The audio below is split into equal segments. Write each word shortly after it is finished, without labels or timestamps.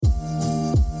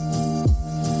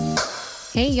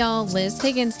Hey y'all, Liz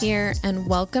Higgins here, and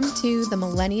welcome to the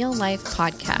Millennial Life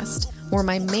Podcast, where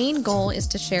my main goal is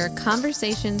to share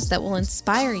conversations that will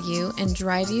inspire you and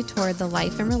drive you toward the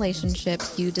life and relationship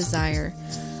you desire.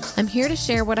 I'm here to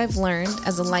share what I've learned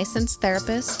as a licensed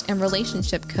therapist and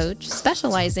relationship coach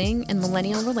specializing in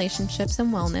millennial relationships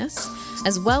and wellness,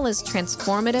 as well as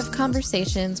transformative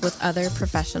conversations with other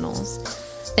professionals.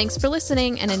 Thanks for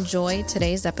listening and enjoy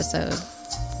today's episode.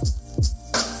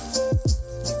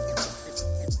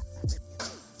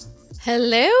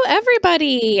 Hello,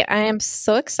 everybody. I am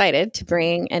so excited to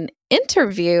bring an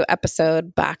interview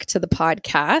episode back to the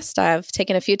podcast. I've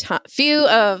taken a few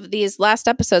of these last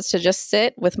episodes to just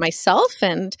sit with myself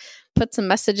and put some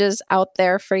messages out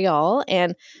there for y'all.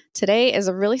 And today is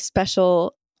a really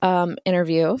special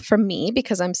interview for me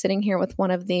because I'm sitting here with one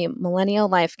of the Millennial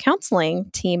Life Counseling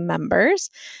team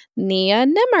members, Nia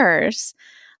Nimmers.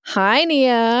 Hi,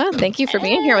 Nia. Thank you for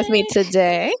being here with me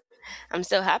today. I'm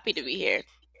so happy to be here.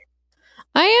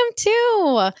 I am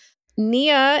too.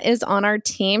 Nia is on our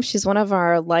team. She's one of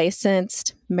our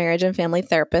licensed marriage and family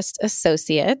therapist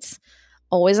associates.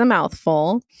 Always a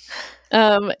mouthful.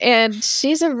 And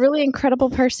she's a really incredible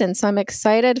person. So I'm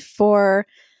excited for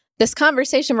this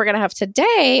conversation we're going to have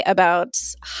today about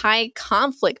high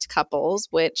conflict couples,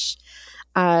 which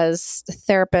as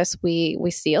therapists,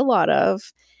 we see a lot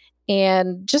of.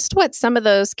 And just what some of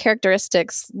those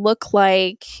characteristics look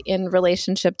like in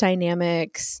relationship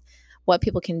dynamics, what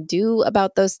people can do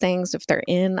about those things if they're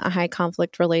in a high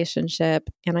conflict relationship.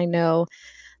 And I know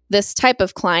this type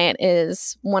of client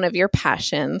is one of your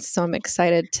passions, so I'm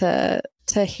excited to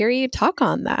hear you talk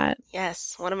on that.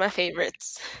 Yes, one of my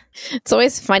favorites. It's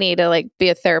always funny to be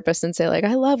a therapist and say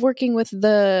I love working with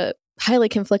the highly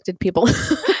conflicted people.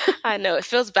 I know, it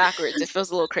feels backwards. It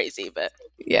feels a little crazy, but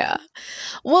yeah.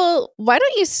 Well, why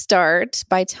don't you start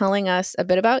by telling us a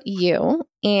bit about you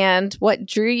and what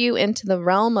drew you into the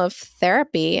realm of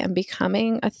therapy and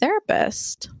becoming a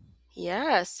therapist?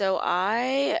 Yeah, so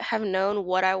I have known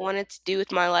what I wanted to do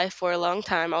with my life for a long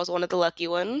time. I was one of the lucky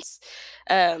ones.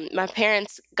 My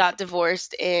parents got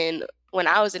divorced when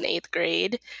I was in 8th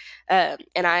grade, and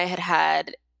I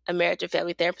had a marriage and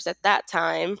family therapist at that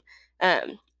time.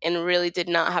 And really did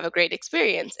not have a great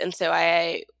experience. And so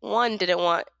I, one, didn't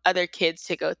want other kids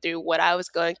to go through what I was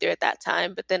going through at that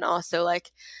time. But then also,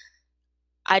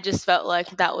 I just felt like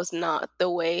that was not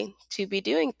the way to be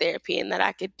doing therapy and that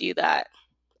I could do that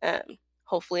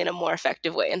hopefully in a more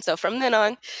effective way. And so from then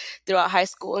on, throughout high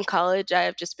school and college, I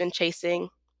have just been chasing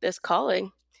this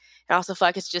calling. I also feel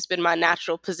like it's just been my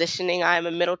natural positioning. I'm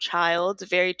a middle child,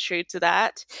 very true to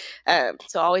that.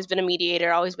 So always been a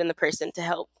mediator, always been the person to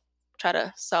help try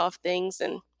to solve things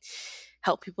and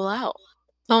help people out.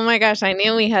 Oh my gosh, I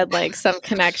knew we had some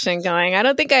connection going. I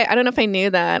don't know if I knew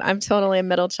that. I'm totally a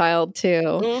middle child too.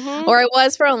 Mm-hmm. Or I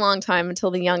was for a long time until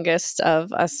the youngest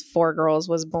of us 4 girls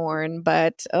was born.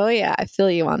 But oh yeah, I feel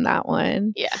you on that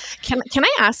one. Yeah. Can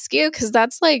I ask you, because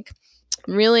that's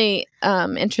really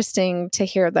interesting to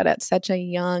hear that at such a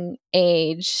young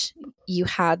age you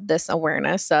had this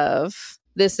awareness of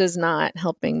this is not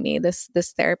helping me. This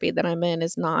therapy that I'm in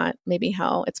is not maybe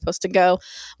how it's supposed to go.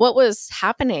 What was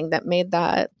happening that made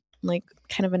that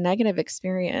kind of a negative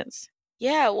experience?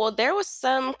 Yeah, well, there was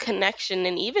some connection.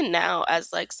 And even now,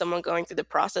 as someone going through the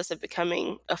process of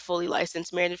becoming a fully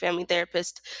licensed marriage and family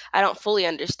therapist, I don't fully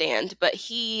understand. But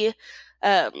he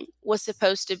was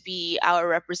supposed to be our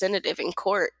representative in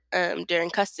court during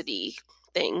custody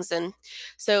things. And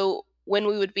so when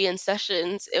we would be in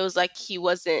sessions, it was like he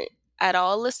wasn't at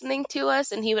all listening to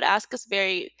us, and he would ask us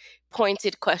very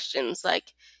pointed questions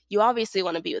like, you obviously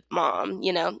want to be with mom,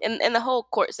 and the whole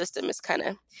court system is kind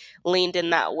of leaned in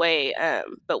that way.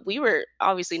 But we were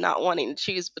obviously not wanting to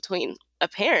choose between a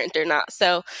parent or not.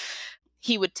 So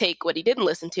he would take what he didn't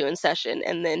listen to in session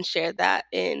and then share that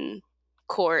in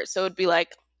court. So it'd be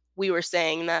like we were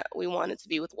saying that we wanted to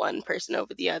be with one person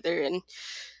over the other. And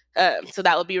so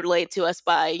that would be relayed to us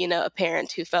by, a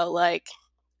parent who felt like,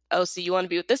 oh, so you want to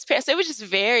be with this parent? So it was just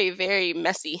very, very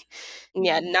messy. And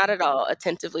yeah, not at all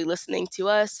attentively listening to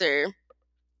us or,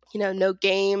 no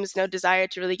games, no desire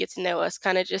to really get to know us,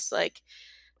 kind of just like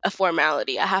a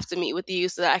formality. I have to meet with you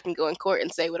so that I can go in court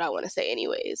and say what I want to say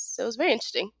anyways. So it was very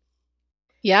interesting.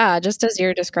 Yeah, just as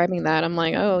you're describing that, I'm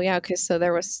like, oh yeah, okay, so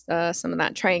there was some of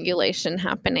that triangulation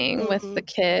happening with the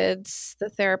kids, the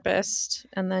therapist,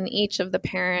 and then each of the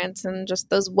parents, and just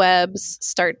those webs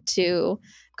start to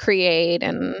create,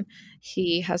 and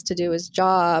he has to do his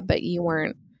job, but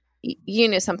you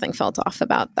knew something felt off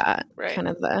about that, right. Kind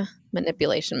of the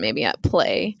manipulation maybe at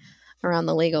play around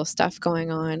the legal stuff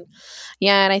going on.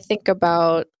 Yeah, and I think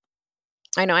about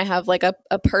I know I have like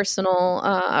a personal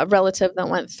relative that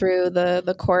went through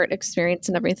the court experience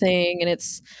and everything, and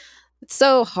it's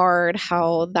so hard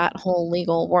how that whole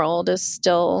legal world is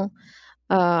still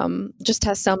just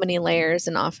has so many layers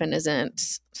and often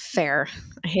isn't fair.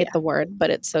 I hate Yeah. the word, but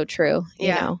it's so true, you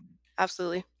Yeah. know.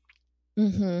 Absolutely.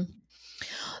 Hmm.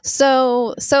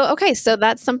 So okay, so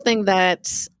that's something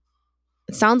that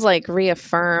it sounds like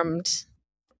reaffirmed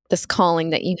this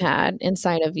calling that you had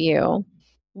inside of you.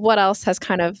 What else has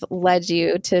kind of led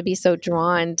you to be so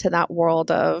drawn to that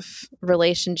world of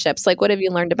relationships? Like, what have you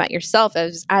learned about yourself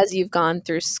as you've gone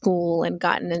through school and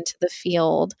gotten into the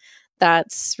field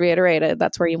that's reiterated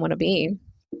that's where you want to be?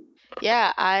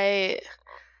 Yeah, I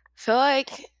feel like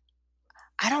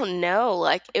I don't know,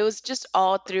 like, it was just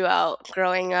all throughout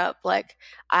growing up, like,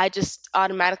 I just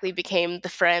automatically became the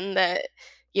friend that,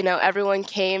 everyone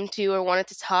came to or wanted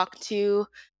to talk to.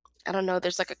 I don't know,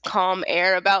 there's, like, a calm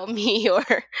air about me or,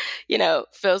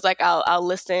 feels like I'll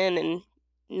listen and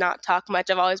not talk much.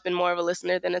 I've always been more of a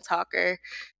listener than a talker.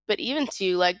 But even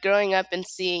too, like, growing up and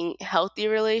seeing healthy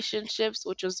relationships,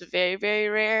 which was very, very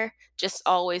rare, just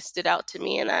always stood out to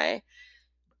me, and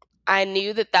I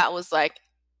knew that that was, like,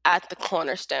 at the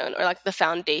cornerstone or, like, the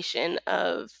foundation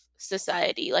of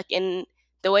society. Like, in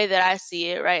the way that I see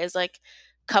it, right, is, like,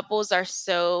 couples are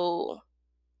so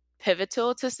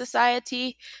pivotal to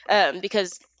society,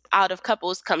 because out of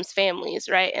couples comes families,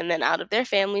 right? And then out of their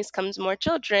families comes more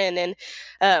children and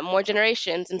more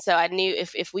generations. And so I knew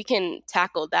if we can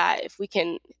tackle that, if we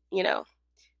can, you know,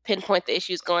 pinpoint the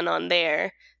issues going on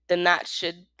there, then that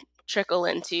should trickle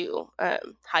into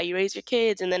how you raise your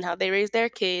kids and then how they raise their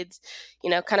kids,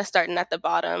 kind of starting at the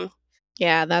bottom.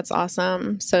 Yeah, that's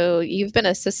awesome. So you've been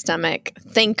a systemic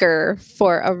thinker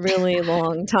for a really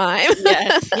long time.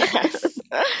 Yes, yes.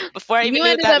 Before I even You knew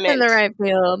what ended that up in the meant. right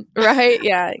field, right?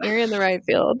 Yeah, you're in the right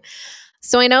field.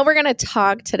 So I know we're going to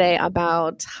talk today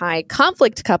about high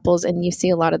conflict couples, and you see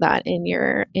a lot of that in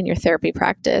your therapy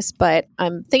practice. But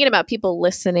I'm thinking about people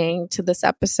listening to this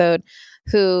episode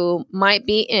who might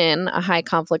be in a high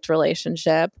conflict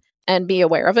relationship and be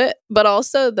aware of it, but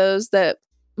also those that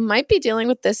might be dealing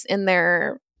with this in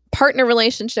their partner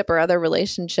relationship or other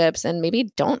relationships and maybe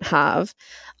don't have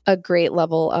a great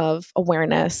level of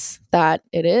awareness that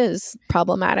it is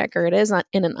problematic or it is not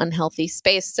in an unhealthy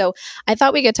space. So I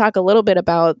thought we could talk a little bit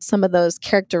about some of those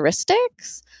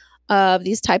characteristics of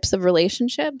these types of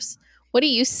relationships. What do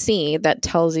you see that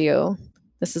tells you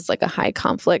this is like a high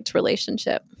conflict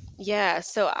relationship? Yeah,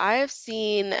 so I've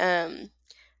seen,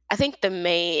 I think the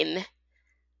main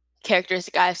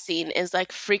characteristic I've seen is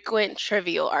like frequent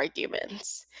trivial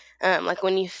arguments. Like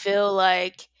when you feel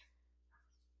like,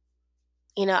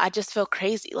 I just feel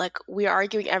crazy. Like we're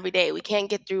arguing every day. We can't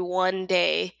get through one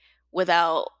day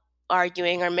without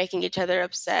arguing or making each other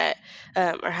upset,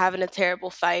 or having a terrible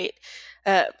fight.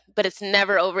 But it's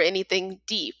never over anything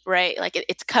deep, right? Like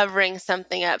it's covering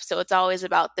something up. So it's always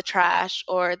about the trash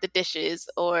or the dishes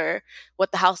or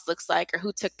what the house looks like or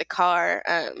who took the car.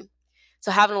 So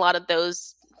having a lot of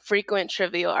those frequent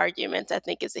trivial arguments, I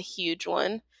think, is a huge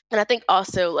one. And I think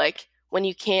also like when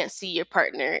you can't see your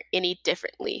partner any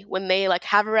differently, when they like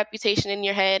have a reputation in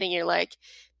your head and you're like,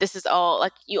 this is all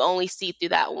like you only see through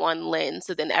that one lens.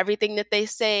 So then everything that they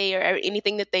say or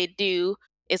anything that they do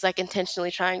is like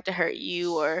intentionally trying to hurt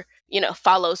you or,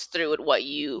 follows through with what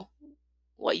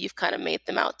you've kind of made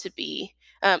them out to be.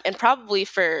 And probably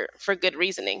for good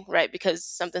reasoning, right? Because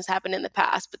something's happened in the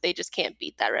past, but they just can't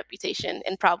beat that reputation,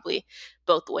 and probably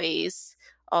both ways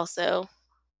also.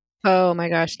 Oh my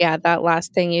gosh. Yeah, that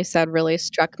last thing you said really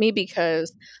struck me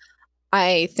because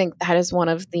I think that is one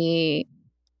of the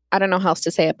I don't know how else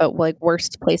to say it, but like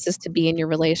worst places to be in your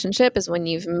relationship is when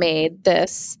you've made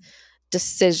this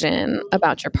decision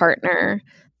about your partner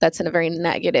that's in a very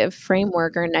negative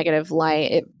framework or negative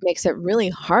light. It makes it really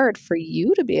hard for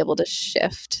you to be able to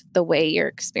shift the way you're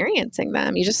experiencing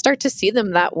them. You just start to see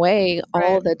them that way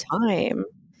all Right. the time.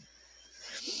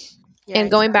 Yeah,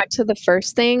 And going back exactly. to the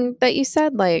first thing that you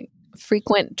said, like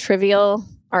frequent trivial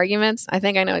arguments, I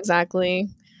think I know exactly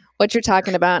what you're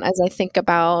talking about as I think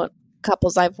about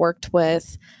couples I've worked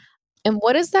with. And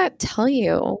what does that tell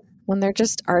you when they're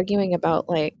just arguing about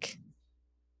like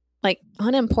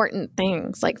unimportant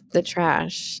things like the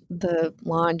trash, the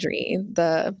laundry,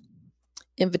 the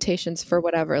invitations for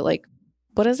whatever? Like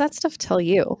what does that stuff tell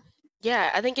you?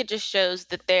 Yeah, I think it just shows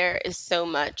that there is so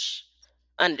much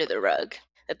under the rug,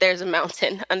 that there's a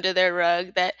mountain under their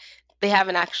rug that they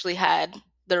haven't actually had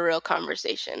the real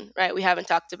conversation, right? We haven't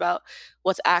talked about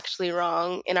what's actually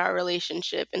wrong in our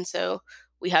relationship. And so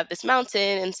we have this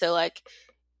mountain. And so, like,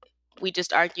 we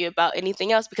just argue about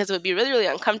anything else, because it would be really, really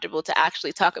uncomfortable to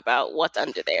actually talk about what's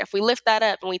under there. If we lift that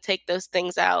up and we take those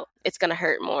things out, it's going to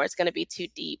hurt more. It's going to be too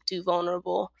deep, too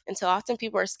vulnerable. And so often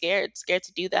people are scared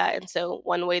to do that. And so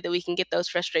one way that we can get those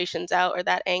frustrations out, or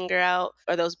that anger out,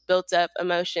 or those built up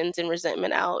emotions and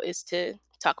resentment out, is to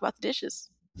talk about the dishes.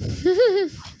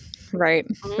 Right.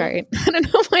 I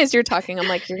don't know why as you're talking, I'm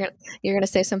like, you're gonna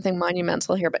say something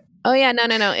monumental here, but oh yeah,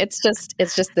 no. It's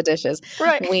just the dishes.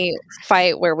 Right. We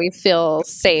fight where we feel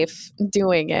safe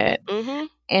doing it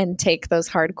and take those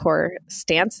hardcore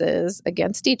stances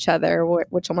against each other,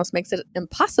 which almost makes it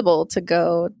impossible to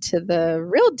go to the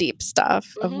real deep stuff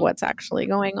of what's actually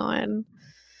going on.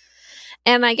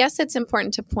 And I guess it's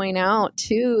important to point out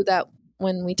too that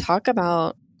when we talk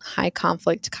about high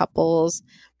conflict couples,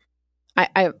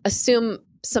 I assume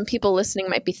some people listening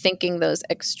might be thinking those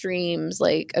extremes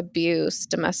like abuse,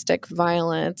 domestic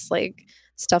violence, like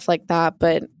stuff like that.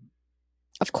 But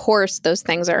of course, those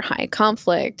things are high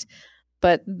conflict,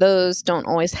 but those don't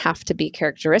always have to be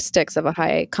characteristics of a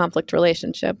high conflict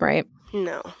relationship, right?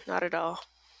 No, not at all.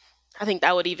 I think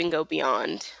that would even go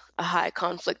beyond a high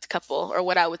conflict couple, or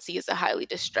what I would see as a highly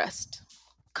distressed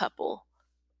couple.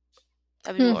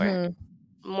 That'd be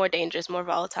more dangerous, more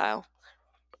volatile.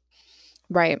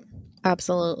 Right.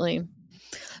 Absolutely.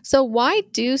 So why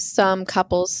do some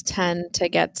couples tend to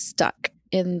get stuck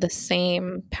in the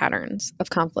same patterns of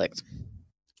conflict?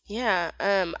 Yeah.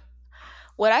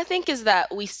 What I think is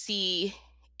that we see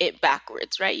it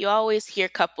backwards, right? You always hear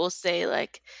couples say,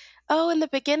 like, oh, in the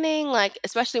beginning, like,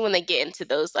 especially when they get into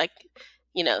those, like,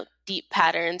 deep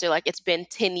patterns, or like it's been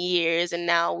 10 years and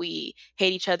now we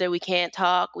hate each other. We can't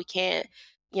talk. We can't,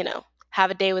 you know, have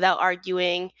a day without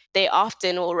arguing. They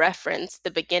often will reference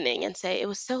the beginning and say, it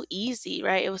was so easy,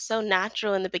 right? It was so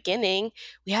natural in the beginning.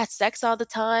 We had sex all the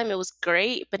time. It was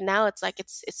great. But now it's like,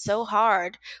 it's so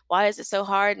hard. Why is it so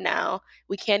hard now?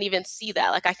 We can't even see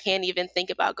that. Like, I can't even think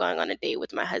about going on a date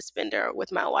with my husband or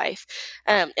with my wife.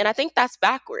 And I think that's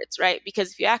backwards, right?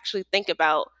 Because if you actually think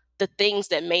about the things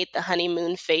that made the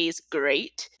honeymoon phase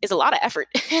great, is a lot of effort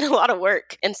and a lot of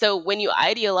work. And so when you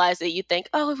idealize it, you think,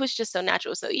 oh, it was just so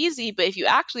natural, so easy. But if you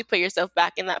actually put yourself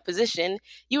back in that position,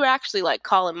 you were actually like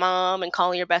calling mom and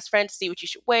calling your best friend to see what you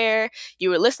should wear. You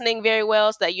were listening very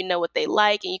well so that you know what they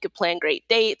like and you could plan great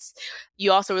dates.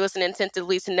 You also were listening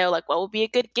attentively to know, like, what would be a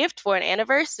good gift for an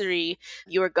anniversary.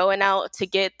 You were going out to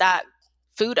get that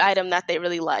food item that they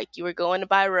really like. You were going to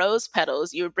buy rose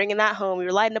petals. You were bringing that home. You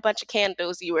were lighting a bunch of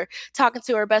candles. You were talking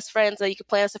to her best friends so you could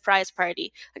plan a surprise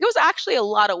party. Like, it was actually a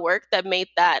lot of work that made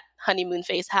that honeymoon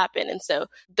phase happen. And so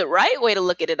the right way to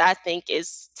look at it, I think,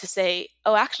 is to say,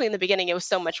 oh, actually, in the beginning, it was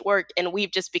so much work and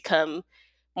we've just become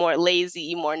more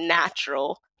lazy, more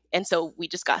natural. And so we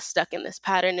just got stuck in this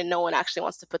pattern and no one actually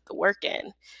wants to put the work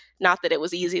in. Not that it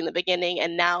was easy in the beginning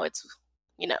and now it's,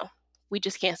 we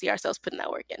just can't see ourselves putting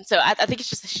that work in. So I think it's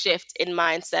just a shift in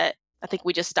mindset. I think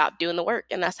we just stop doing the work,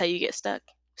 and that's how you get stuck.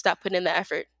 Stop putting in the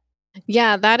effort.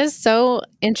 Yeah, that is so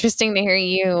interesting to hear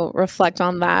you reflect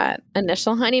on that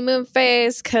initial honeymoon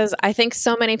phase, because I think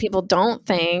so many people don't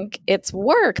think it's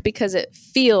work because it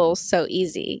feels so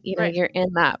easy. Right. You're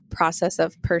in that process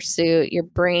of pursuit. Your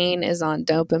brain is on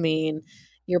dopamine.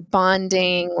 You're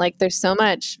bonding. Like, there's so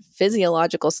much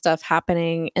physiological stuff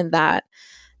happening in that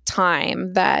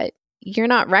time that you're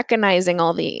not recognizing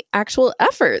all the actual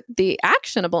effort, the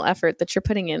actionable effort that you're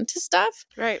putting into stuff.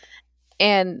 Right.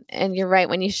 And you're right,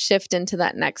 when you shift into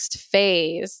that next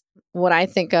phase, what I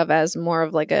think of as more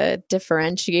of like a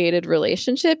differentiated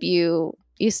relationship, you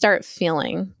start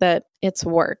feeling that it's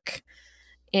work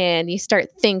and you start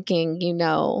thinking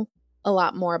a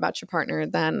lot more about your partner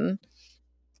than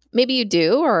maybe you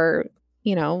do, or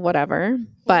whatever.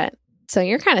 But so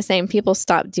you're kind of saying people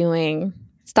stop doing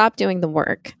the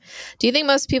work. Do you think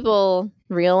most people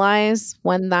realize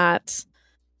when that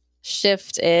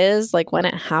shift is, like when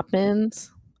it happens?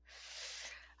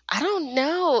 I don't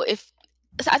know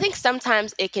I think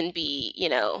sometimes it can be,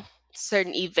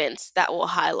 certain events that will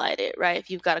highlight it, right? If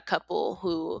you've got a couple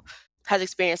who has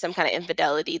experienced some kind of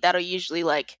infidelity, that'll usually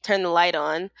like turn the light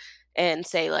on and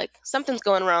say, like, something's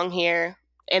going wrong here.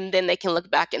 And then they can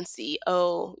look back and see,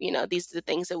 oh, these are the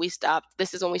things that we stopped.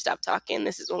 This is when we stopped talking.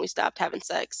 This is when we stopped having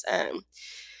sex.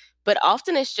 But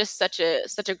often it's just such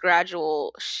a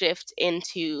gradual shift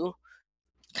into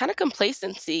kind of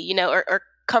complacency, or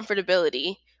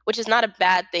comfortability, which is not a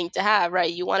bad thing to have,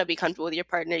 right? You want to be comfortable with your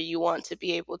partner. You want to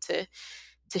be able to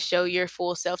show your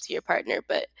full self to your partner,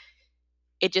 but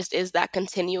it just is that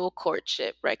continual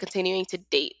courtship, right? Continuing to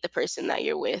date the person that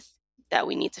you're with, that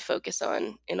we need to focus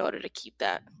on in order to keep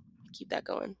that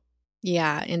going.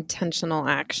 Yeah, intentional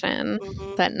action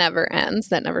Hmm. that never ends,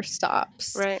 that never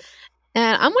stops. Right.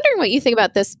 And I'm wondering what you think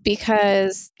about this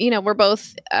because, we're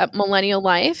both millennial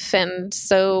life. And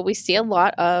so we see a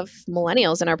lot of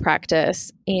millennials in our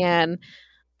practice. And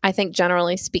I think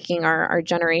generally speaking, our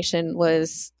generation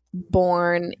was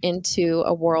born into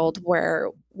a world where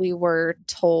we were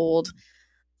told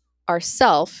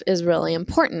ourself is really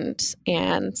important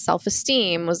and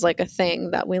self-esteem was like a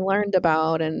thing that we learned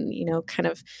about and kind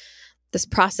of this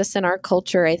process in our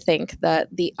culture. I think that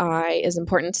the I is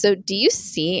important. So do you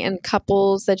see in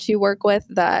couples that you work with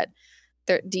that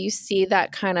do you see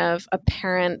that kind of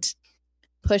apparent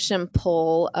push and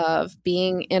pull of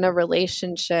being in a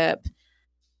relationship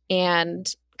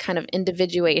and kind of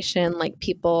individuation, like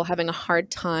people having a hard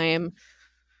time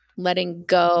letting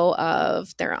go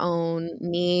of their own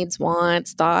needs,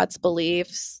 wants, thoughts,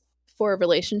 beliefs for a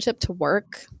relationship to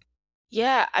work?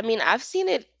 Yeah, I mean, I've seen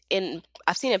it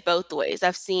both ways.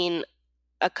 I've seen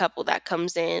a couple that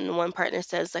comes in, one partner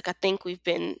says like, "I think we've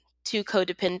been too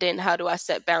codependent. How do I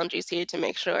set boundaries here to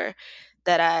make sure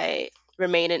that I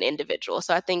remain an individual?"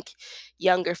 So I think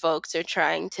younger folks are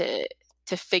trying to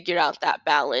figure out that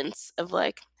balance of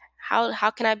like,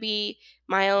 how can I be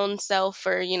my own self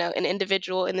or, an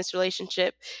individual in this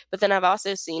relationship? But then I've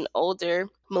also seen older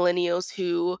millennials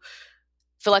who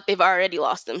feel like they've already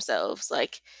lost themselves.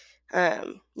 Like,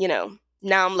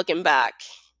 now I'm looking back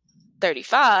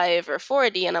 35 or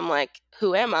 40 and I'm like,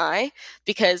 who am I?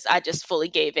 Because I just fully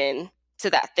gave in to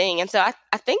that thing. And so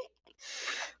I think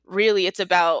really it's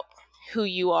about who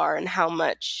you are and how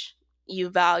much you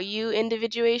value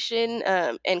individuation,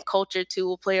 and culture too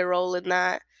will play a role in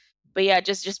that. But yeah,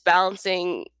 just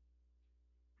balancing.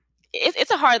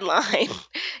 It's a hard line.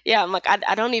 Yeah, I'm like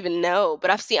I don't even know,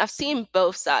 but I've seen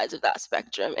both sides of that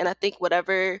spectrum, and I think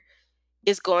whatever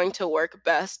is going to work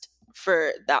best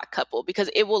for that couple because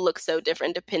it will look so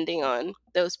different depending on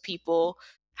those people,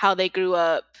 how they grew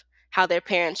up, how their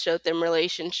parents showed them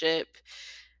relationship.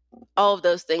 All of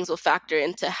those things will factor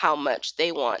into how much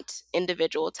they want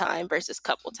individual time versus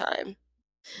couple time.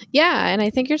 Yeah, and I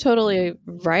think you're totally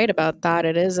right about that.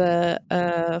 It is a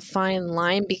fine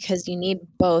line because you need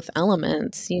both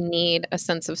elements. You need a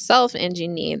sense of self and you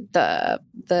need the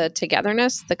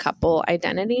togetherness, the couple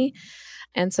identity.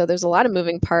 And so there's a lot of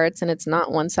moving parts and it's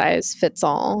not one size fits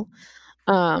all.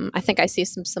 I think I see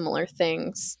some similar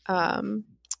things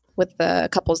with the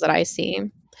couples that I see.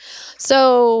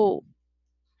 So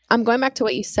I'm going back to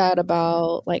what you said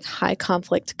about like high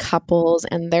conflict couples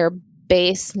and their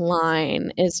baseline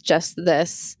is just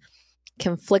this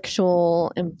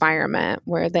conflictual environment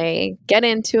where they get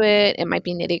into it. It might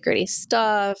be nitty gritty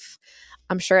stuff.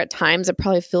 I'm sure at times it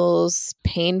probably feels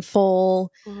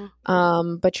painful,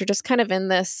 Mhm. but you're just kind of in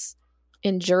this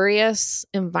injurious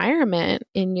environment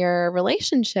in your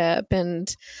relationship.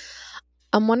 And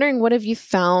I'm wondering, what have you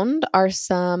found are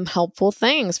some helpful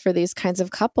things for these kinds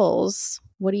of couples?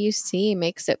 What do you see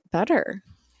makes it better?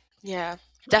 Yeah,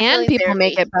 Can definitely people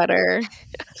make therapy. it better?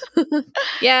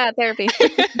 Yeah, therapy.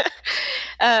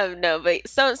 No, but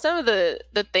some of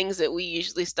the things that we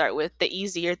usually start with, the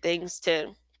easier things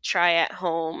to try at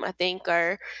home, I think,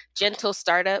 are gentle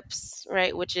startups,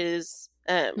 right? Which is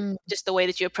Mm. just the way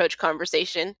that you approach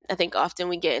conversation. I think often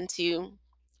we get into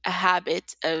a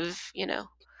habit of, Not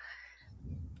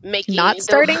making the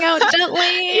starting out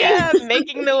gently. yeah,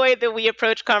 making the way that we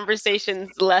approach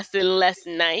conversations less and less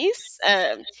nice.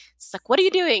 It's like, what are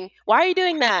you doing? Why are you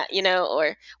doing that?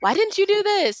 Or why didn't you do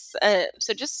this?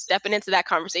 So just stepping into that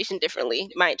conversation differently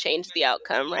might change the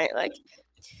outcome, right? Like,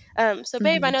 so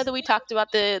babe, I Mhm. know that we talked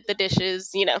about the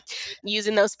dishes,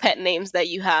 using those pet names that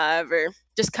you have, or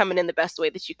just coming in the best way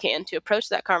that you can to approach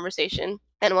that conversation.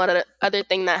 And other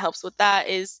thing that helps with that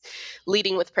is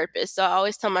leading with purpose. So I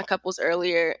always tell my couples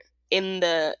earlier in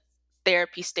the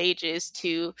therapy stages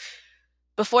to,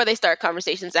 before they start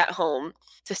conversations at home,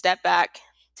 to step back,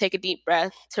 take a deep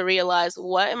breath, to realize,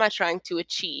 what am I trying to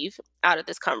achieve out of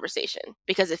this conversation?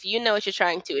 Because if you know what you're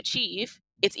trying to achieve,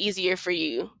 it's easier for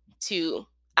you to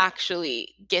actually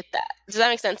get that. Does that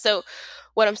make sense? So,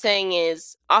 what I'm saying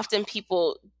is, often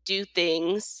people do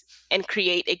things and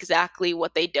create exactly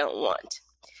what they don't want.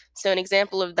 So, an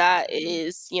example of that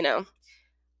is,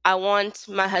 I want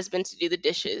my husband to do the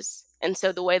dishes. And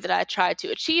so the way that I try to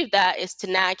achieve that is to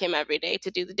nag him every day to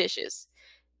do the dishes.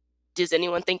 Does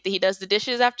anyone think that he does the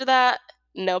dishes after that?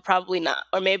 No, probably not.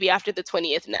 Or maybe after the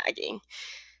 20th nagging.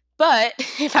 But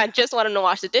if I just want him to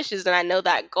wash the dishes and I know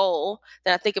that goal,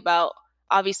 then I think about,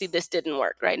 obviously this didn't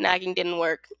work, right? Nagging didn't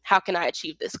work. How can I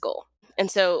achieve this goal? And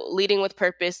so leading with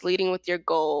purpose, leading with your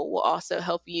goal will also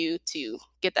help you to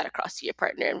get that across to your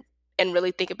partner and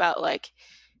really think about like,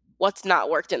 what's not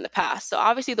worked in the past. So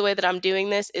obviously the way that I'm doing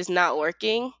this is not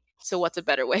working. So what's a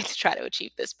better way to try to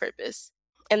achieve this purpose?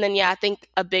 And then, I think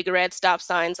a big red stop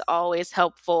sign's always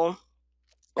helpful,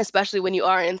 especially when you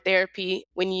are in therapy,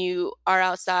 when you are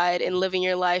outside and living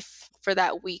your life for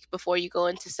that week before you go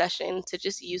into session, to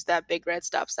just use that big red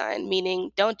stop sign,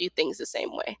 meaning don't do things the same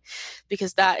way,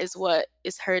 because that is what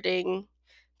is hurting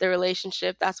the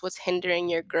relationship. That's what's hindering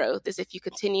your growth, is if you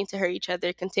continue to hurt each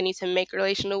other, continue to make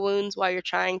relational wounds while you're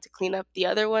trying to clean up the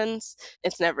other ones,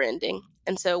 it's never ending.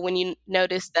 And so when you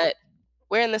notice that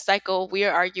we're in the cycle, we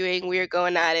are arguing, we are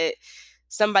going at it,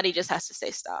 somebody just has to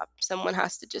say stop. Someone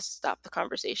has to just stop the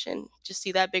conversation. Just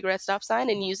see that big red stop sign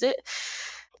and use it.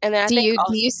 And then I Do think you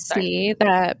also, see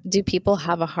that, do people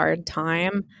have a hard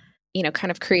time,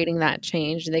 kind of creating that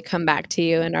change? Do they come back to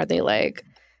you and are they like,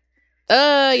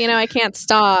 I can't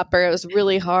stop, or it was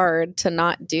really hard to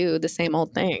not do the same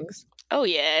old things? oh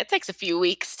yeah, it takes a few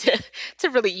weeks to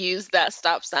really use that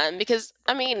stop sign, because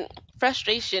I mean,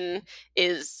 frustration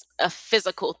is a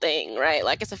physical thing, right?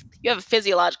 Like you have a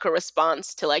physiological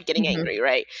response to like getting Mhm. angry,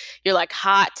 right? You're like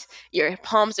hot, your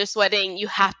palms are sweating, you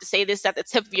have to say this at the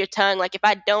tip of your tongue. Like if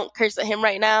I don't curse at him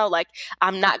right now, like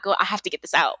I have to get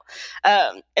this out.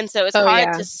 And so it's Oh, hard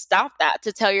yeah. to stop that,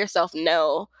 to tell yourself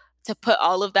no, to put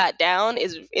all of that down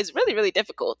is really, really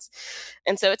difficult.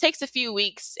 And so it takes a few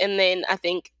weeks, and then I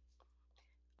think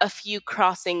a few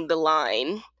crossing the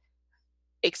line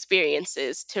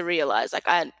experiences to realize like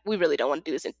we really don't want to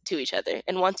do this to each other.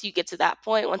 And once you get to that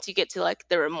point, once you get to like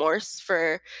the remorse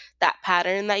for that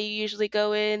pattern that you usually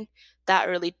go in, that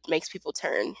really makes people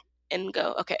turn and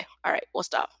go, okay, all right, we'll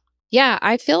stop. Yeah,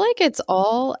 I feel like it's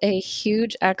all a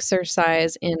huge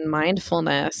exercise in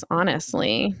mindfulness,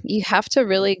 honestly. You have to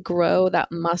really grow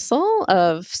that muscle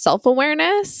of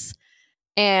self-awareness.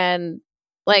 And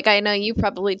like, I know you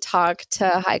probably talk to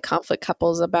high conflict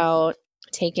couples about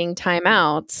taking time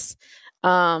outs.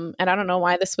 And I don't know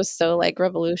why this was so like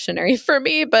revolutionary for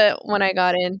me, but when I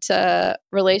got into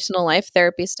relational life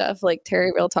therapy stuff, like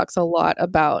Terry Real talks a lot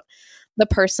about the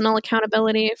personal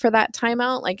accountability for that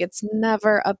timeout. Like, it's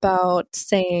never about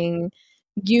saying,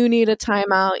 you need a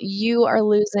timeout, you are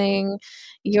losing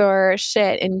your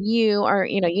shit, and you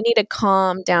need to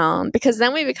calm down, because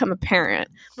then we become a parent.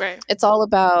 Right. It's all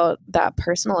about that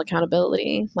personal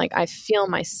accountability. Like, I feel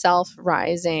myself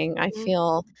rising, I Mhm.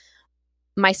 feel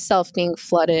myself being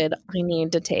flooded, I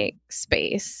need to take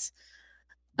space.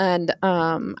 And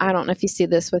I don't know if you see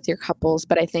this with your couples,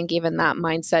 but I think even that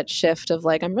mindset shift of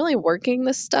like, I'm really working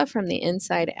this stuff from the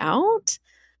inside out,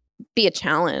 be a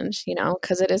challenge,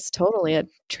 because it is totally a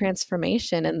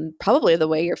transformation and probably the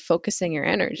way you're focusing your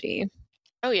energy.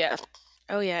 Oh yeah.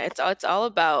 Oh yeah. It's all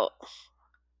about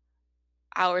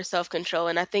our self-control.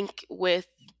 And I think with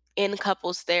in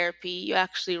couples therapy, you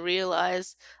actually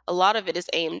realize a lot of it is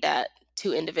aimed at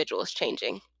two individuals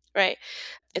changing, right?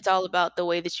 It's all about the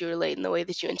way that you relate and the way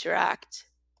that you interact.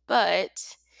 But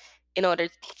in order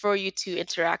for you to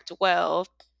interact well,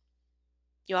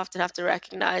 you often have to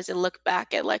recognize and look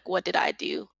back at like, what did I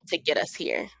do to get us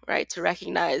here, right? To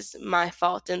recognize my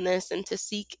fault in this and to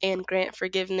seek and grant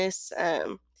forgiveness.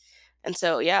 And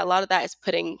so, yeah, a lot of that is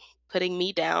putting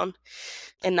me down,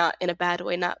 and not in a bad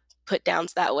way, not put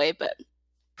downs that way, but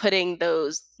putting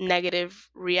those negative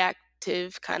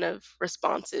reactive kind of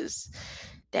responses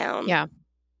down. Yeah.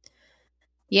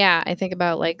 Yeah. I think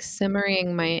about like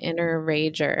simmering my inner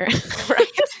rager. Right.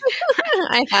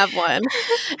 I have one.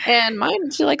 And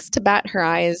mine, she likes to bat her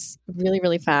eyes really,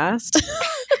 really fast.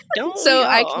 Don't So we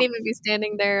I can all? even be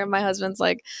standing there and my husband's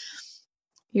like,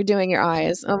 you're doing your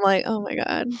eyes. I'm like, oh my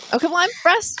God. Okay, well, I'm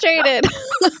frustrated.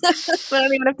 I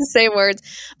don't even have to say words.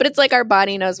 But it's like our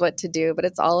body knows what to do, but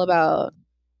it's all about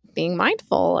being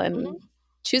mindful and Mhm.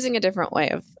 choosing a different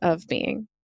way of being.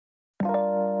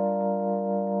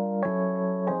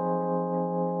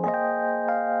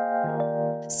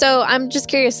 So I'm just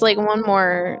curious, like one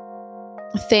more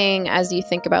thing as you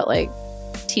think about like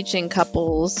teaching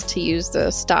couples to use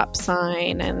the stop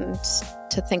sign and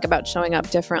to think about showing up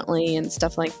differently and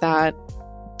stuff like that.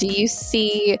 Do you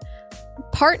see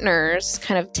partners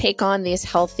kind of take on these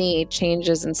healthy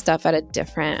changes and stuff at a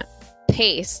different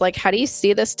pace? Like, how do you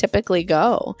see this typically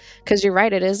go? Because you're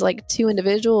right, it is like two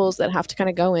individuals that have to kind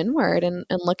of go inward and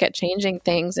look at changing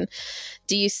things. And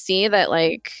do you see that,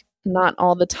 like, not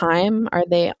all the time are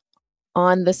they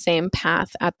on the same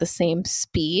path at the same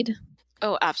speed?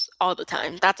 Oh, all the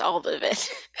time. That's all of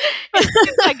it.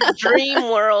 It's like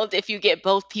dream world if you get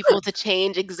both people to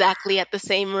change exactly at the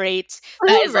same rate.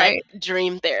 That is like Right.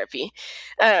 dream therapy.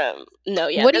 No,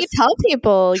 yeah, What do you this tell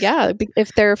people? Yeah, if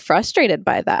they're frustrated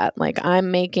by that, like, I'm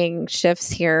making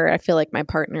shifts here, I feel like my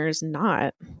partner's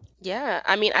not. Yeah,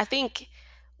 I mean, I think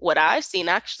what I've seen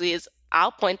actually is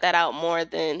I'll point that out more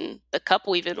than the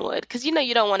couple even would. Because you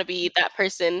don't want to be that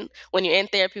person when you're in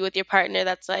therapy with your partner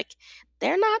that's like,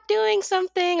 they're not doing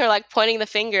something or like pointing the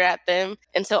finger at them.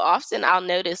 And so often I'll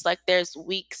notice like there's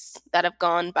weeks that have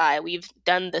gone by. We've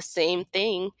done the same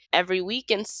thing every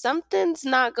week and something's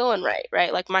not going right,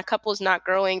 right? Like my couple's not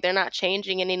growing, they're not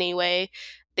changing in any way.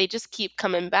 They just keep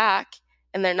coming back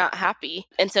and they're not happy.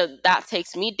 And so that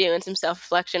takes me doing some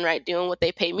self-reflection, right? Doing what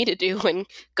they pay me to do and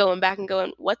going back and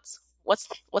going, what's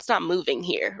not moving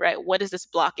here, right? What is this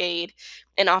blockade?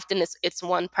 And often it's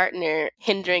one partner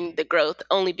hindering the growth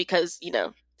only because,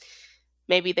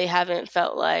 maybe they haven't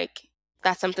felt like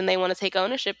that's something they want to take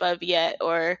ownership of yet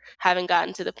or haven't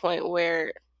gotten to the point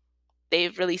where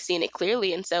they've really seen it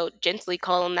clearly. And so gently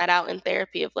calling that out in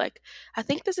therapy of like, I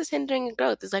think this is hindering your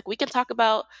growth. It's like we can talk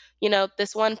about,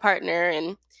 this one partner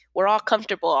and we're all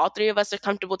comfortable. All three of us are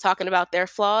comfortable talking about their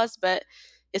flaws, but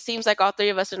it seems like all three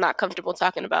of us are not comfortable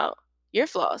talking about your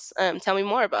flaws. Tell me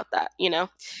more about that.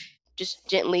 Just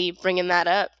gently bringing that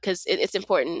up because it's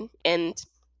important. And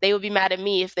they would be mad at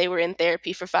me if they were in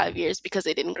therapy for 5 years because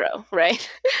they didn't grow, right?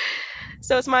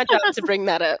 So it's my job to bring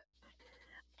that up.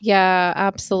 Yeah,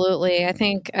 absolutely. I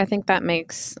think that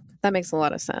makes a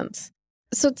lot of sense.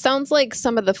 So it sounds like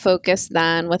some of the focus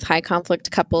then with high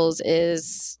conflict couples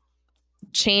is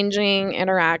changing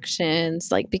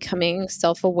interactions, like becoming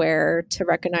self-aware to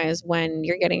recognize when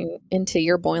you're getting into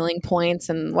your boiling points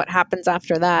and what happens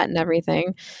after that and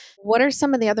everything. What are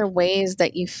some of the other ways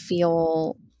that you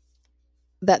feel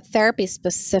that therapy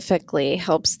specifically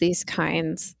helps these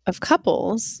kinds of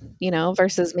couples,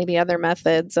 versus maybe other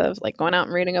methods of like going out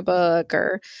and reading a book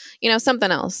or, something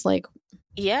else like,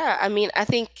 Yeah, I mean, I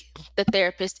think the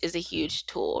therapist is a huge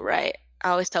tool, right? I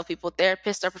always tell people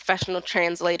therapists are professional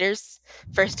translators.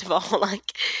 First of all,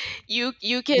 like you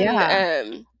can yeah.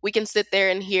 we can sit there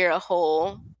and hear a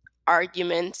whole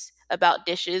argument about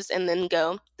dishes and then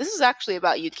go, this is actually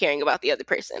about you caring about the other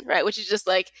person, right? Which is just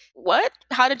like, what?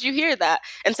 How did you hear that?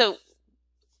 And so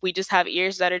we just have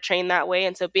ears that are trained that way.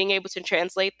 And so being able to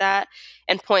translate that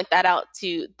and point that out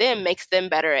to them makes them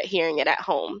better at hearing it at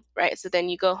home, right? So then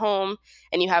you go home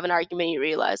and you have an argument, you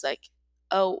realize, like,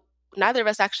 oh, neither of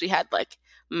us actually had like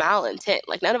malintent.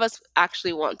 Like, none of us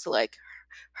actually want to like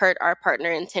hurt our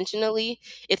partner intentionally.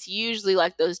 It's usually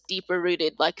like those deeper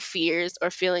rooted like fears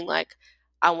or feeling like,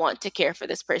 I want to care for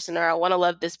this person or I want to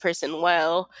love this person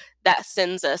well, that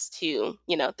sends us to,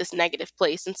 this negative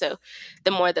place. And so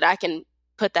the more that I can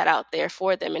put that out there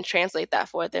for them and translate that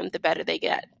for them, the better they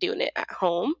get at doing it at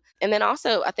home. And then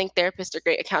also, I think therapists are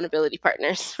great accountability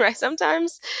partners, right?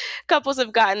 Sometimes couples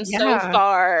have gotten so Yeah.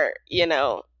 far,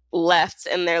 left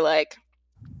and they're like,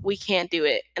 we can't do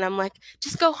it. And I'm like,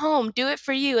 just go home, do it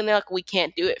for you. And they're like, we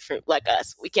can't do it for like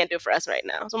us. We can't do it for us right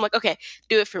now. So I'm like, okay,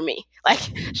 do it for me. Like,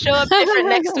 show up different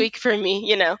next week for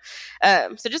me.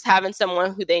 So just having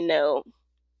someone who they know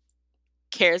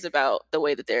cares about the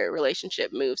way that their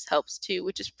relationship moves helps too,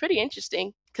 which is pretty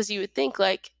interesting because you would think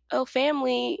like, oh,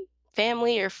 family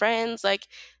or friends, like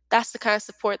that's the kind of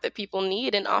support that people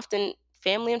need. And often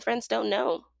family and friends don't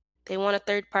know. They want a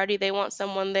third party. They want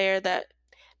someone there that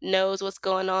knows what's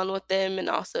going on with them and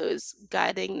also is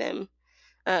guiding them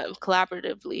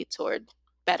collaboratively toward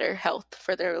better health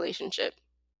for their relationship.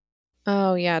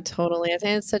 Oh, yeah, totally. I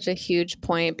think it's such a huge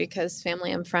point because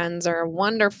family and friends are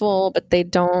wonderful, but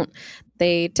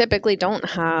they typically don't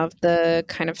have the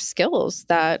kind of skills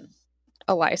that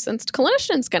a licensed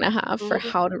clinician's going to have for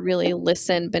Mhm. how to really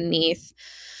listen beneath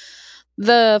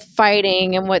the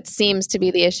fighting and what seems to be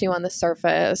the issue on the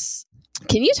surface.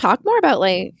 Can you talk more about,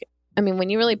 like, I mean, when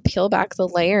you really peel back the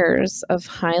layers of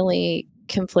highly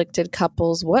conflicted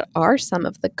couples, what are some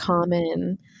of the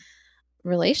common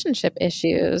relationship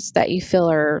issues that you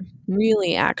feel are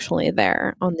really actually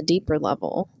there on the deeper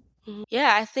level? Mhm.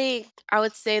 Yeah, I think I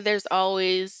would say there's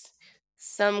always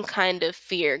some kind of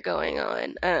fear going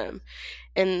on.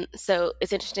 And so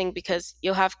it's interesting because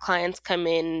you'll have clients come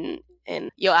in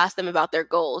and you'll ask them about their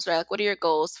goals, right? Like, what are your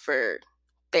goals for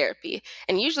therapy?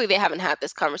 And usually they haven't had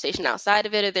this conversation outside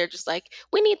of it, or they're just like,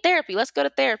 we need therapy, let's go to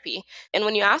therapy. And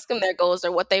when you ask them their goals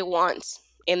or what they want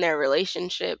in their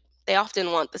relationship, they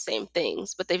often want the same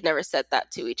things, but they've never said that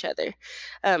to each other.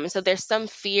 So there's some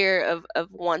fear of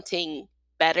wanting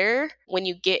better when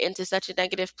you get into such a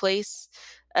negative place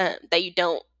that you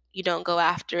don't go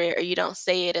after it or you don't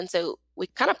say it. And so we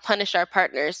kind of punish our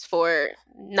partners for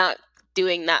not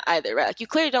doing that either, right? Like, you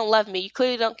clearly don't love me. You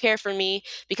clearly don't care for me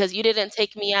because you didn't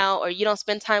take me out or you don't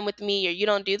spend time with me or you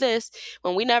don't do this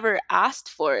when we never asked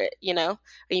for it. And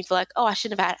you feel like, oh, I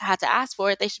shouldn't have had to ask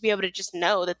for it. They should be able to just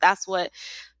know that that's what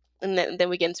and then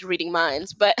we get into reading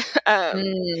minds. But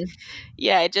Mm.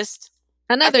 yeah, I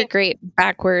Another think, great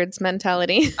backwards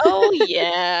mentality. oh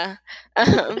yeah,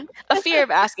 a fear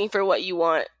of asking for what you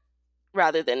want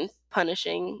rather than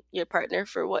punishing your partner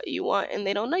for what you want and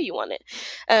they don't know you want it.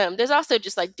 There's also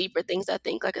just like deeper things, I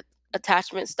think, like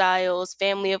attachment styles,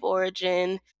 family of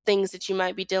origin, things that you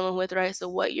might be dealing with, right? So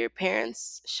what your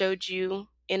parents showed you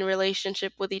in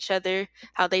relationship with each other,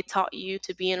 how they taught you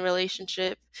to be in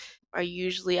relationship, are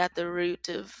usually at the root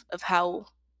of how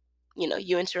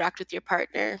you interact with your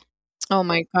partner. Oh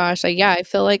my gosh. Yeah, I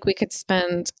feel like we could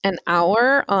spend an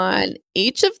hour on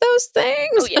each of those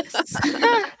Oh things yes.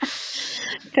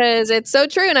 because it's so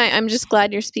true. And I'm just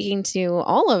glad you're speaking to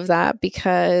all of that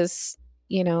because,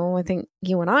 I think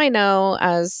you and I know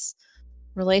as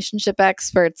relationship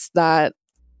experts that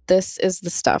this is the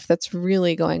stuff that's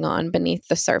really going on beneath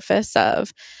the surface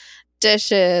of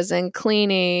dishes and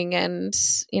cleaning and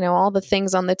all the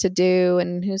things on the to do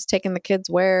and who's taking the kids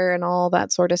where and all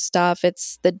that sort of stuff.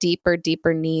 It's the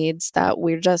deeper needs that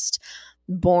we're just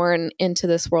born into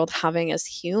this world having as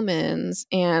humans.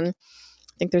 And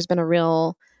I think there's been a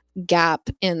real gap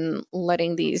in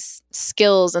letting these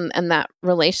skills and that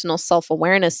relational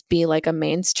self-awareness be like a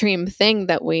mainstream thing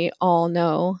that we all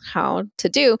know how to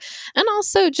do. And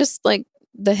also just like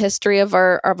the history of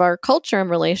our culture and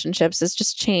relationships has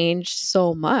just changed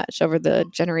so much over the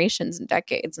generations and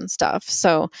decades and stuff.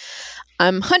 So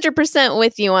I'm 100%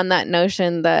 with you on that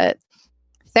notion that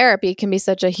therapy can be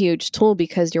such a huge tool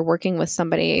because you're working with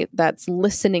somebody that's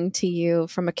listening to you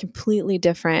from a completely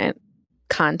different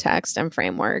context and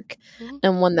framework, Mhm.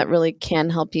 and one that really can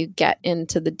help you get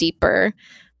into the deeper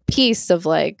piece of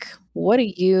like, what do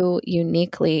you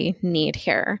uniquely need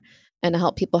here? And to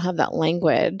help people have that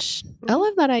language. I Mhm.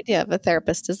 love that idea of a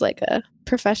therapist as like a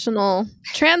professional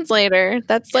translator.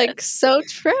 That's like Yes. so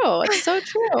true. It's so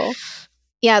true.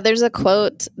 Yeah, there's a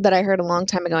quote that I heard a long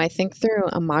time ago, I think through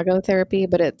imago therapy,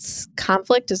 but it's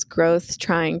conflict is growth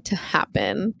trying to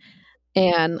happen.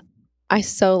 And I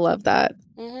so love that.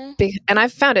 Mhm. And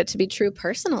I've found it to be true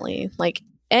personally. Like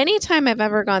anytime I've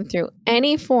ever gone through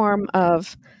any form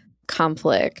of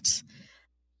conflict,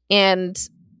 and,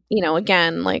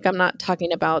 again, like I'm not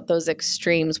talking about those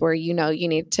extremes where, you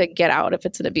need to get out if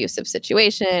it's an abusive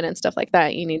situation and stuff like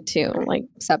that. You need to Right. like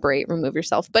separate, remove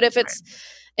yourself. But if Right.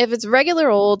 it's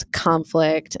regular old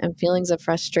conflict and feelings of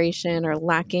frustration or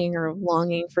lacking or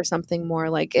longing for something more,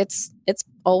 like it's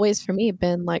always for me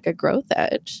been like a growth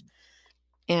edge.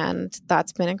 And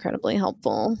that's been incredibly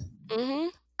helpful. Mhm.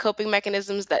 Coping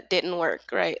mechanisms that didn't work,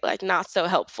 right? Like not so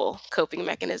helpful coping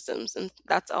mechanisms, and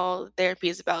that's all therapy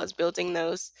is about, is building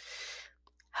those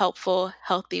helpful,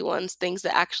 healthy ones, things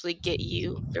that actually get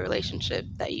you the relationship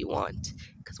that you want.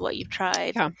 Because what you've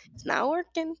tried Yeah. is not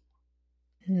working.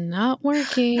 Not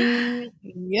working.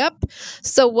 Yep.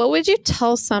 So, what would you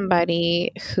tell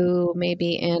somebody who may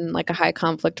be in like a high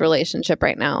conflict relationship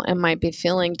right now and might be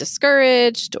feeling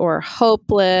discouraged or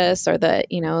hopeless or that,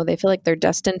 they feel like they're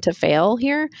destined to fail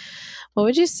here? What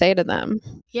would you say to them?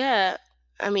 Yeah,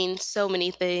 I mean, so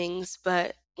many things,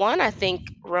 but one, I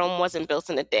think Rome wasn't built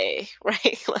in a day,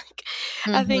 right? Like,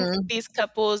 I think Mm-hmm. these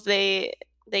couples, they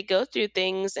go through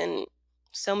things and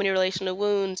so many relational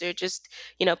wounds or just,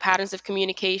 patterns of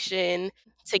communication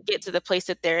to get to the place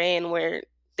that they're in where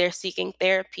they're seeking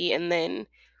therapy. And then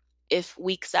if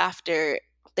weeks after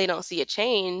they don't see a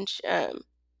change,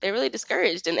 they're really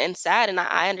discouraged and sad. And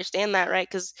I understand that, right?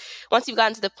 Because once you've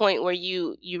gotten to the point where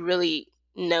you really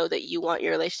know that you want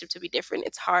your relationship to be different,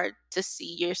 it's hard to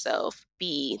see yourself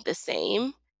be the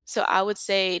same. So I would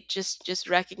say just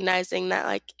recognizing that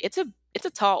like it's a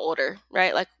tall order,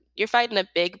 right? Like you're fighting a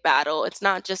big battle. It's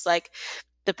not just like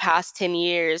the past 10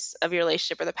 years of your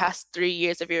relationship or the past 3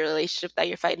 years of your relationship that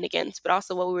you're fighting against, but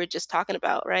also what we were just talking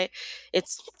about, right?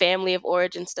 It's family of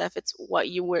origin stuff. It's what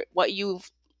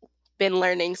you've been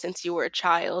learning since you were a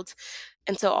child.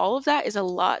 And so all of that is a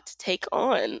lot to take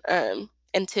on,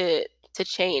 and to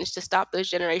change, to stop those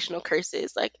generational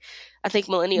curses. Like I think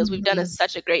millennials, we've done Mm-hmm.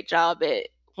 such a great job at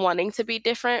wanting to be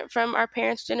different from our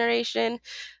parents' generation,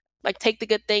 like take the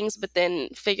good things but then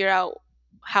figure out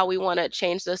how we want to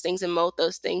change those things and mold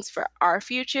those things for our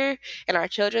future and our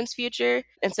children's future.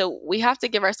 And so we have to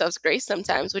give ourselves grace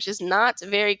sometimes, which is not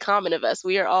very common of us.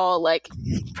 We are all like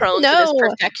prone to this No.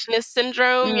 perfectionist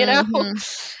syndrome, Mm-hmm.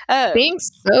 um, Being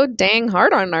so dang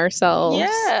hard on ourselves.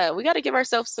 yeah, we got to give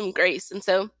ourselves some grace. And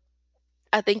so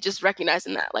I think just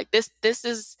recognizing that like this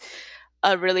is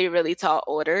a really really tall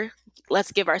order.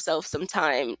 Let's give ourselves some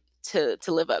time to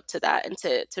live up to that and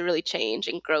to really change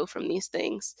and grow from these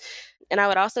things. And I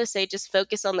would also say just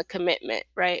focus on the commitment,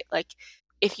 right? Like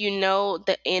if you know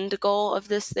the end goal of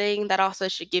this thing, that also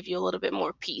should give you a little bit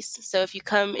more peace. So if you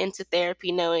come into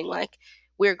therapy knowing like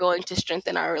we're going to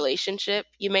strengthen our relationship,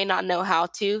 you may not know how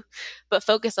to, but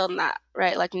focus on that,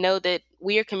 right? Like know that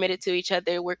we are committed to each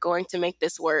other. We're going to make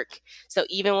this work. So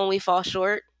even when we fall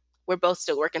short, we're both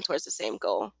still working towards the same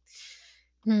goal.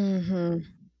 Oh,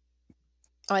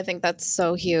 I think that's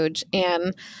so huge.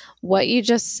 And what you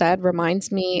just said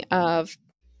reminds me of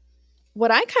what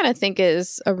I kind of think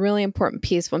is a really important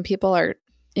piece when people are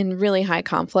in really high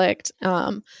conflict,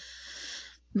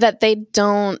 that they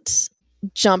don't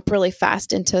jump really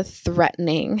fast into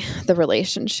threatening the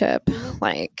relationship,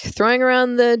 like throwing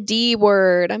around the D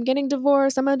word. I'm getting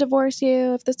divorced. I'm going to divorce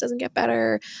you if this doesn't get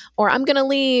better, or I'm going to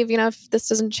leave, if this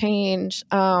doesn't change.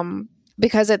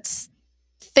 Because it's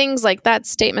things like that,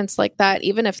 statements like that,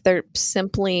 even if they're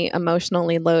simply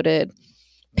emotionally loaded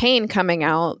pain coming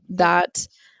out, that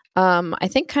I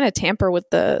think kind of tamper with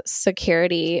the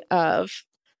security of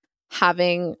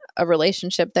having a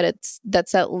relationship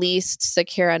that's at least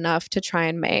secure enough to try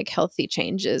and make healthy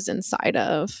changes inside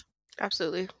of.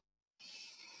 Absolutely.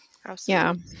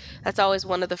 Yeah. That's always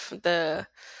one of the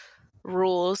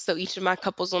rules. So each of my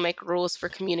couples will make rules for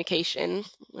communication,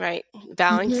 right?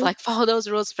 Vowing to like follow those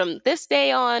rules from this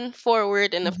day on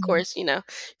forward. And of course, you're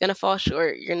gonna fall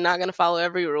short. You're not gonna follow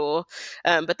every rule,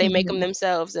 but they make them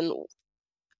themselves. And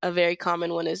a very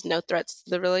common one is no threats to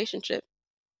the relationship,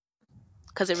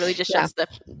 because it really just Yeah.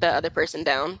 shuts the other person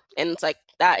down. And it's like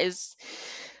that is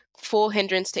full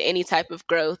hindrance to any type of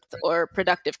growth or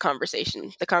productive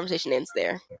conversation. The conversation ends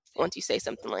there once you say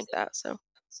something like that. So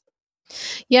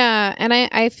Yeah. And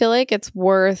I feel like it's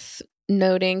worth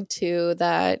noting too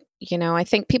that, I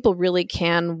think people really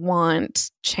can want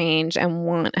change and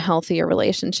want a healthier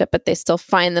relationship, but they still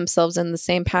find themselves in the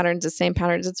same patterns.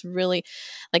 It's really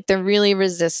like they're really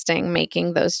resisting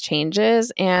making those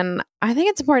changes. And I think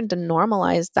it's important to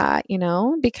normalize that,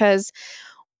 because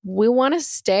we want to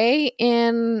stay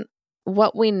in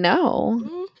what we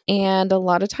know. And a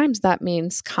lot of times that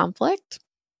means conflict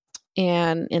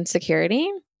and insecurity.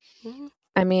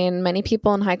 I mean, many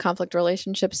people in high conflict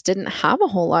relationships didn't have a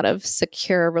whole lot of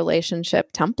secure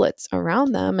relationship templates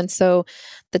around them. And so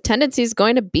the tendency is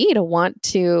going to be to want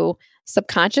to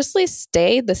subconsciously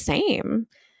stay the same.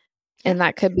 And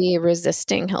that could be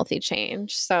resisting healthy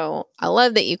change. So I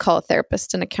love that you call a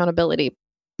therapist an accountability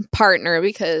partner,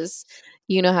 because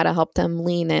you know how to help them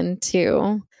lean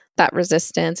into that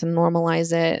resistance and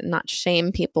normalize it, and not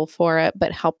shame people for it,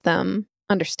 but help them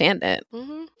understand it.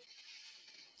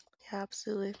 Yeah,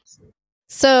 absolutely.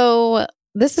 So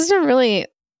this is a really,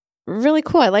 really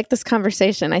cool. I like this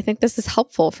conversation. I think this is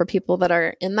helpful for people that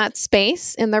are in that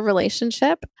space in their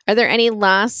relationship. Are there any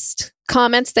last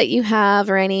comments that you have,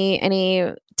 or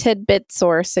any tidbits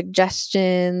or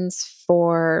suggestions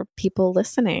for people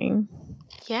listening?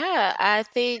 Yeah, I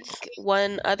think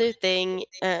one other thing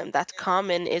that's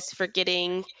common is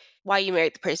forgetting why you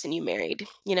married the person you married.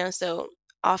 So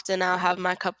often I'll have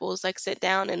my couples like sit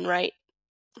down and write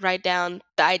down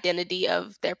the identity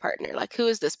of their partner. Like, who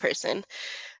is this person?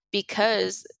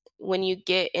 Because when you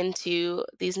get into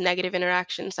these negative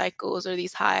interaction cycles or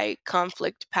these high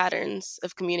conflict patterns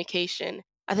of communication,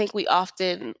 I think we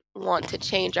often want to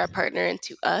change our partner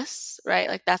into us, right?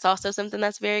 Like that's also something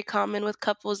that's very common with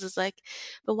couples is like,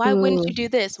 but why wouldn't you do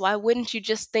this? Why wouldn't you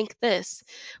just think this?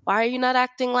 Why are you not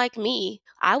acting like me?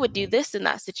 I would do this in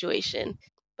that situation.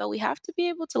 But we have to be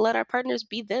able to let our partners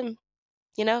be them.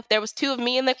 If there was two of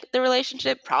me in the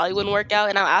relationship, probably wouldn't work out.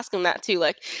 And I'll ask them that too.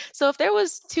 Like, so if there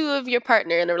was two of your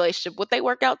partner in the relationship, would they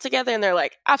work out together? And they're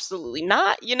like, absolutely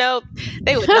not.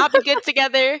 They would not be good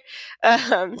together.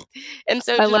 Um, and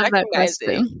so I just love that recognizing,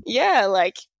 question. yeah,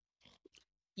 like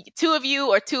two of you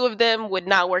or two of them would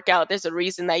not work out. There's a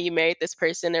reason that you married this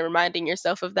person, and reminding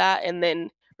yourself of that, and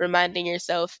then reminding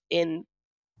yourself in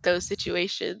those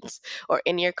situations or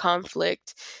in your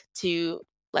conflict to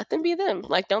let them be them.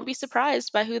 Like, don't be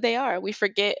surprised by who they are. We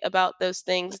forget about those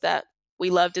things that we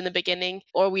loved in the beginning,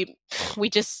 or we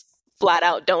just flat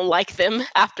out don't like them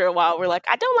after a while. We're like,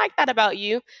 I don't like that about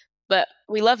you, but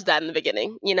we loved that in the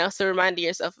beginning, so reminding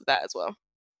yourself of that as well.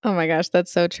 Oh my gosh,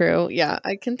 that's so true. Yeah,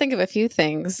 I can think of a few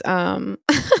things.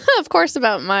 Of course,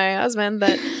 about my husband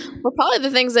that were probably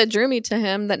the things that drew me to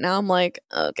him that now I'm like,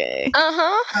 okay.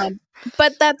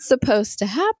 But that's supposed to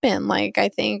happen. Like, I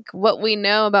think what we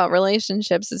know about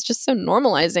relationships is just so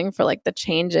normalizing for like the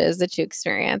changes that you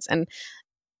experience. And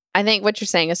I think what you're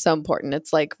saying is so important.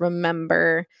 It's like,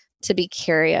 remember to be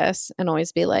curious and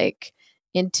always be like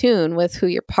in tune with who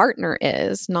your partner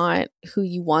is, not who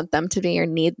you want them to be or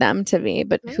need them to be,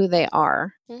 but who they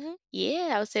are.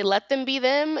 Yeah, I would say let them be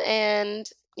them, and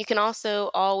You can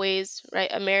also always, right,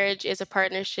 a marriage is a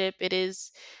partnership. It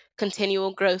is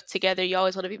continual growth together. You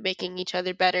always want to be making each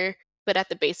other better, but at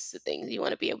the basis of things, you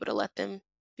want to be able to let them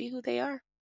be who they are.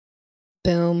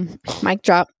 Boom. Mic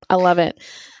drop. I love it.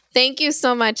 Thank you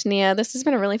so much, Nia. This has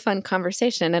been a really fun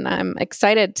conversation, and I'm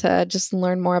excited to just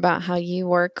learn more about how you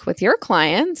work with your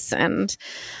clients. And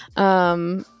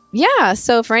so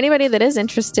for anybody that is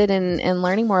interested in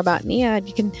learning more about Nia,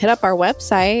 you can hit up our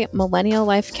website,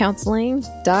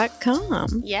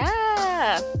 millenniallifecounseling.com.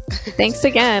 Yeah. Thanks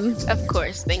again. Of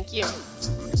course. Thank you.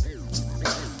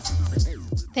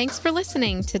 Thanks for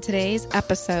listening to today's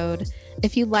episode.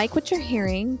 If you like what you're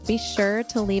hearing, be sure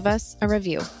to leave us a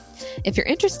review. If you're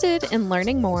interested in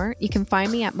learning more, you can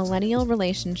find me at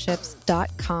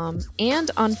millennialrelationships.com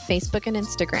and on Facebook and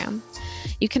Instagram.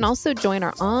 You can also join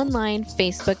our online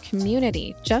Facebook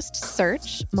community. Just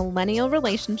search Millennial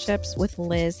Relationships with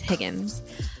Liz Higgins.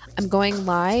 I'm going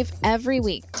live every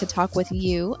week to talk with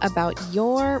you about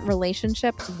your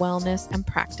relationship, wellness, and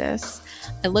practice.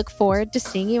 I look forward to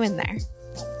seeing you in there.